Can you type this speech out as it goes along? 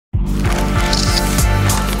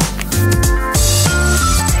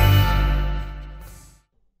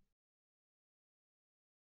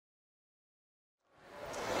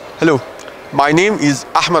Hello, my name is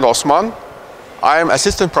Ahmed Osman. I am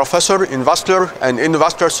Assistant Professor in Vascular and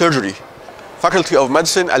Endovascular Surgery, Faculty of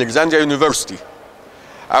Medicine, Alexandria University.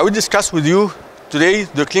 I will discuss with you today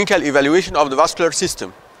the clinical evaluation of the vascular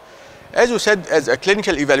system. As you said, as a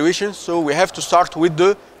clinical evaluation, so we have to start with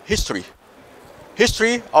the history.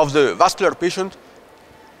 History of the vascular patient.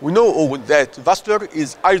 We know that vascular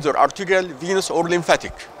is either arterial, venous, or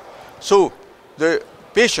lymphatic. So the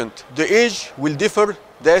patient, the age will differ,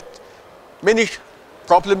 that many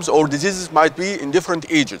problems or diseases might be in different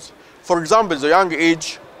ages. For example, the young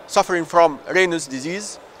age suffering from Raynaud's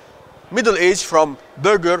disease, middle age from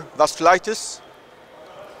Buerger vasculitis,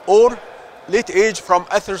 or late age from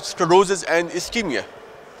atherosclerosis and ischemia.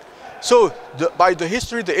 So by the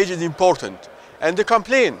history, the age is important. And the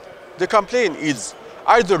complaint is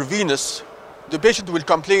either venous, the patient will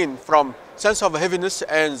complain from sense of heaviness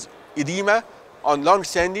and edema on long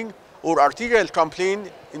standing, or arterial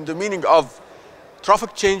complaint in the meaning of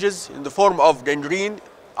trophic changes in the form of gangrene,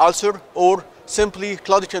 ulcer, or simply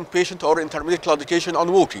claudication patient or intermediate claudication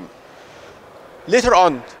on walking. Later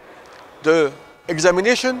on, the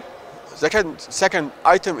examination, second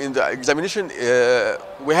item in the examination,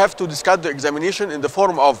 we have to discuss the examination in the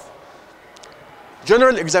form of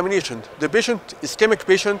general examination. The patient, ischemic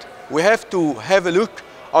patient, we have to have a look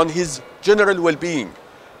on his general well-being.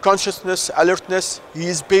 Consciousness, alertness, he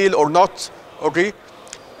is pale or not, okay?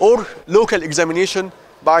 Or local examination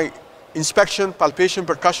by inspection, palpation,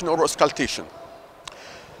 percussion, or auscultation.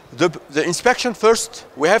 The inspection first,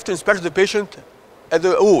 we have to inspect the patient at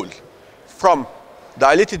the whole, from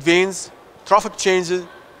dilated veins, trophic changes,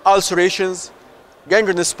 ulcerations,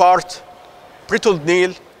 gangrenous part, brittle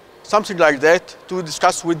nail, something like that, to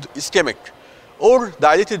discuss with ischemic. Or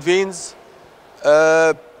dilated veins,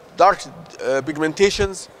 dark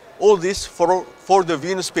pigmentations, all this for the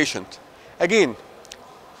venous patient. Again,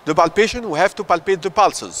 the palpation, we have to palpate the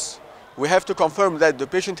pulses. We have to confirm that the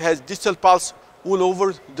patient has distal pulse all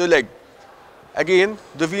over the leg. Again,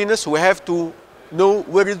 the venous, we have to know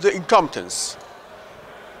where is the incompetence.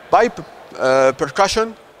 By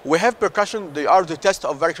percussion, we have percussion, they are the test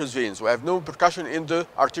of varicose veins. We have no percussion in the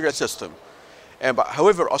arterial system.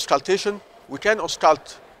 However, auscultation, we can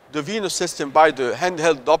auscult the venous system by the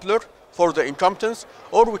handheld Doppler for the incompetence,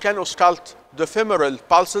 or we can auscult the femoral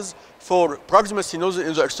pulses for proximal stenosis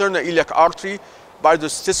in the external iliac artery by the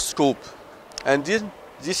stethoscope. And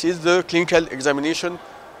this is the clinical examination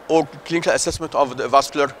or clinical assessment of the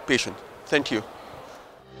vascular patient. Thank you.